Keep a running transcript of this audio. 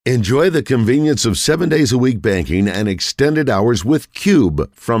Enjoy the convenience of 7 days a week banking and extended hours with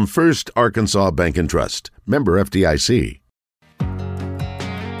Cube from First Arkansas Bank and Trust. Member FDIC.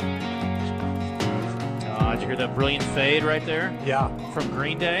 Did you hear that brilliant fade right there? Yeah. From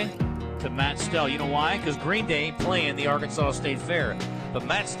Green Day to Matt Stell. You know why? Because Green Day ain't playing the Arkansas State Fair. But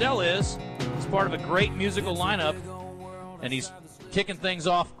Matt Stell is. He's part of a great musical lineup, and he's kicking things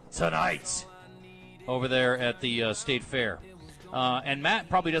off tonight over there at the State Fair. And Matt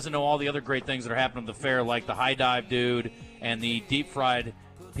probably doesn't know all the other great things that are happening at the fair, like the high dive dude and the deep fried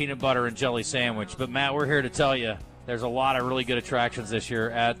peanut butter and jelly sandwich. But, Matt, we're here to tell you there's a lot of really good attractions this year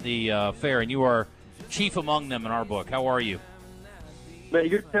at the fair, and you are chief among them in our book. How are you? Man,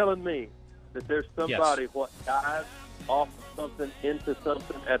 you're telling me that there's somebody dives off of something into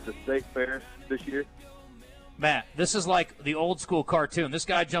something at the State Fair this year? Matt, this is like the old school cartoon. This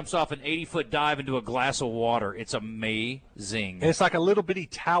guy jumps off an 80-foot dive into a glass of water. It's amazing. And it's like a little bitty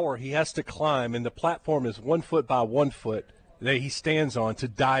tower he has to climb, and the platform is 1 foot by 1 foot that he stands on to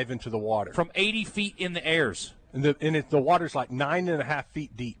dive into the water. From 80 feet in the airs. And the water's like 9.5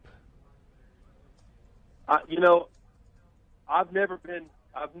 feet deep. I've never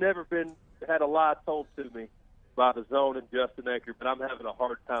had a lie told to me by the Zone and Justin Ecker, but I'm having a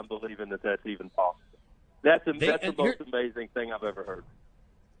hard time believing that that's even possible. That's the most amazing thing I've ever heard.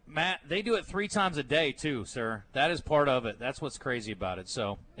 Matt, they do it 3 times a day, too, sir. That is part of it. That's what's crazy about it.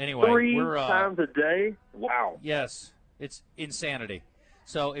 So, anyway. 3 times a day? Wow. Yes. It's insanity.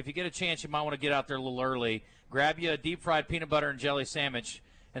 So, if you get a chance, you might want to get out there a little early. Grab you a deep-fried peanut butter and jelly sandwich,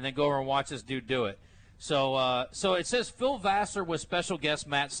 and then go over and watch this dude do it. So it says Phil Vassar with special guest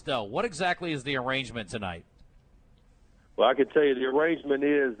Matt Stell. What exactly is the arrangement tonight? Well, I can tell you the arrangement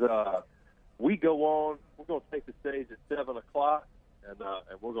is we go on. We're going to take the stage at 7 o'clock, and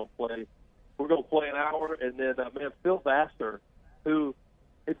we're going to play. We're going to play an hour, and then Phil Vassar, Phil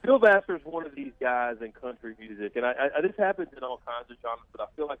Vassar is one of these guys in country music, and this happens in all kinds of genres, but I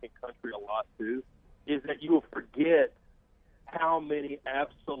feel like in country a lot too, is that you will forget how many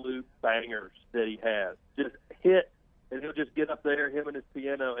absolute bangers that he has. Just hit, and he'll just get up there, him and his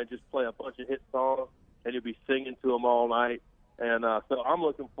piano, and just play a bunch of hit songs, and he'll be singing to them all night. And so I'm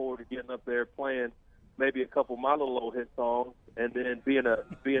looking forward to getting up there, playing maybe a couple of my little old hit songs, and then being a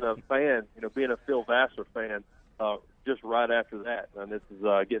fan, being a Phil Vassar fan, just right after that. And this is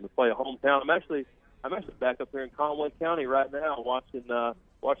getting to play a hometown. I'm actually back up here in Conway County right now, watching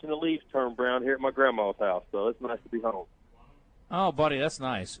the leaves turn brown here at my grandma's house. So it's nice to be home. Oh, buddy, that's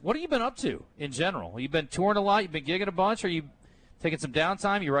nice. What have you been up to in general? You've been touring a lot? You've been gigging a bunch? Are you taking some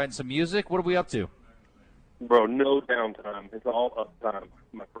downtime? You writing some music? What are we up to? Bro, no downtime. It's all uptime,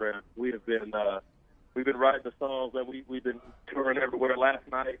 my friend. We've been writing the songs, and we've been touring everywhere. Last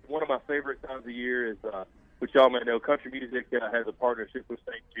night, one of my favorite times of year is, which y'all may know, country music has a partnership with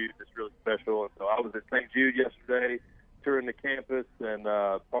St. Jude that's really special. And so I was at St. Jude yesterday, touring the campus, and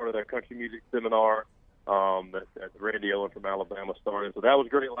part of their country music seminar that Randy Owen from Alabama started. So that was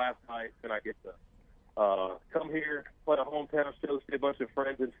great last night, and I get to come here, play a hometown show, see a bunch of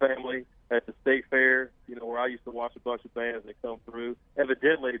friends and family at the State Fair, where I used to watch a bunch of bands that come through.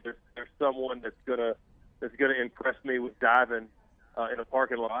 Evidently, there's someone that's gonna impress me with diving in a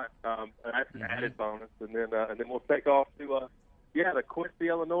parking lot. That's an added bonus, and then we'll take off to the Quincy,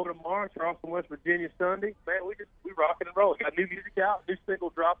 Illinois tomorrow, Charleston, West Virginia Sunday. Man, we rocking and rolling. Got new music out, new single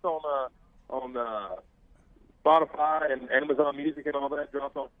dropped on Spotify and Amazon Music and all that,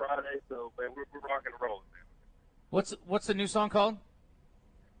 dropped on Friday. So, man, we're rocking and rolling, man. What's the new song called?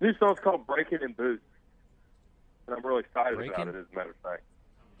 New song's called Breaking in Boots. And I'm really excited about it, as a matter of fact.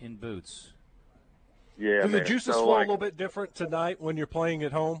 In Boots. Yeah, Do man. the juices flow a little bit different tonight when you're playing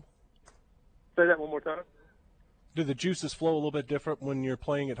at home? Say that one more time. Do the juices flow a little bit different when you're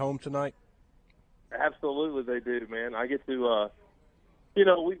playing at home tonight? Absolutely they do, man. I get to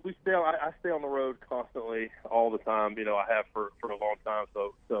I stay on the road constantly all the time. I have for a long time.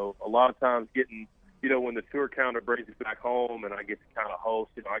 So a lot of times getting, when the tour calendar brings me back home and I get to kind of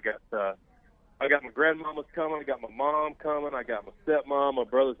host, I got my grandmamas coming, I got my mom coming, I got my stepmom, my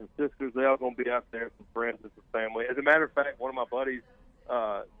brothers and sisters. They all going to be out there, some friends and some family. As a matter of fact, one of my buddies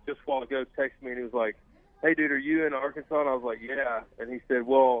just a while ago texted me and he was like, "Hey, dude, are you in Arkansas?" And I was like, "Yeah." And he said,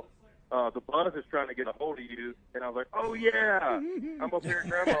 "Well, the buzz is trying to get a hold of you." And I was like, "Oh, yeah, I'm up here at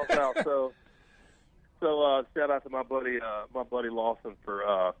Grandma's house." So shout out to my buddy Lawson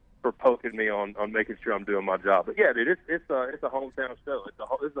for poking me on making sure I'm doing my job. But yeah, dude, it's a hometown show.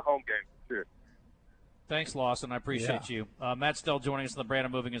 It's a home game for sure. Thanks, Lawson. I appreciate you. Matt Stell joining us on the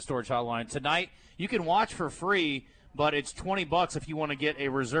Brandon Moving and Storage Hotline tonight. You can watch for free, but it's $20 if you want to get a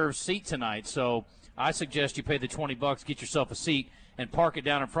reserved seat tonight. So I suggest you pay the $20, get yourself a seat, and park it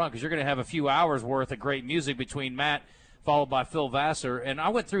down in front because you're going to have a few hours worth of great music between Matt, followed by Phil Vassar. And I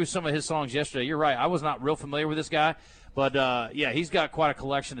went through some of his songs yesterday. You're right. I was not real familiar with this guy. But, yeah, he's got quite a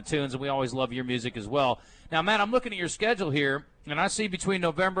collection of tunes, and we always love your music as well. Now, Matt, I'm looking at your schedule here, and I see between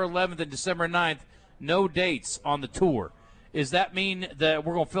November 11th and December 9th, no dates on the tour. Does that mean that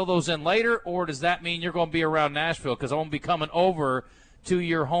we're going to fill those in later, or does that mean you're going to be around Nashville? Because I'm going to be coming over to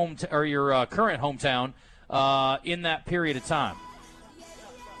your your current hometown in that period of time.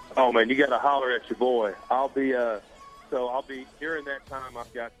 Oh, man, you got to holler at your boy. I'll be during that time.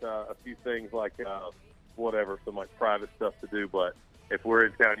 I've got a few things like some like private stuff to do. But if we're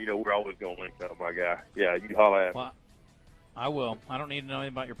in town, we're always going to link up, my guy. Yeah, you holler at me. Well, I will. I don't need to know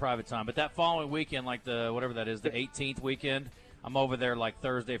anything about your private time. But that following weekend, like the 18th weekend, I'm over there like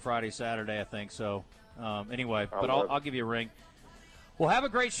Thursday, Friday, Saturday, I think. So anyway, but I'll give you a ring. Well, have a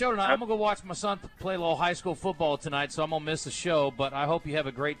great show tonight. I'm going to go watch my son play a little high school football tonight, so I'm going to miss the show. But I hope you have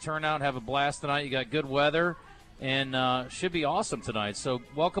a great turnout, have a blast tonight. You got good weather, and should be awesome tonight. So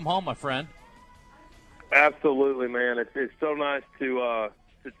welcome home, my friend. Absolutely, man. It's so nice to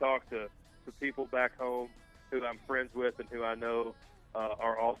talk to people back home who I'm friends with and who I know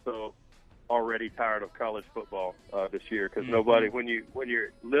are also already tired of college football this year. Because nobody, when you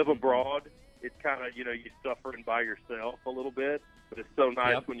live abroad, it's kind of you're suffering by yourself a little bit. But it's so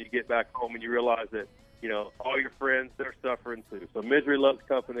nice when you get back home and you realize that all your friends, they're suffering too. So misery loves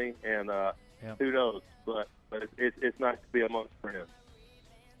company, and who knows? But it's nice to be amongst friends.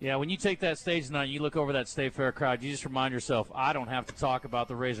 Yeah, when you take that stage tonight and you look over that State Fair crowd, you just remind yourself, I don't have to talk about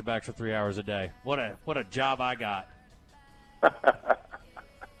the Razorbacks for 3 hours a day. What a job I got.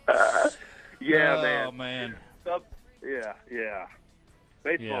 Yeah, oh, man. Yeah.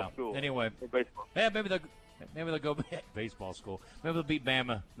 Baseball school. Anyway. Baseball. Yeah, maybe they'll go baseball school. Maybe they'll beat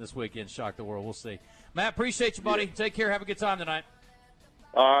Bama this weekend, shock the world. We'll see. Matt, appreciate you, buddy. Take care. Have a good time tonight.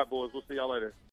 All right, boys. We'll see y'all later.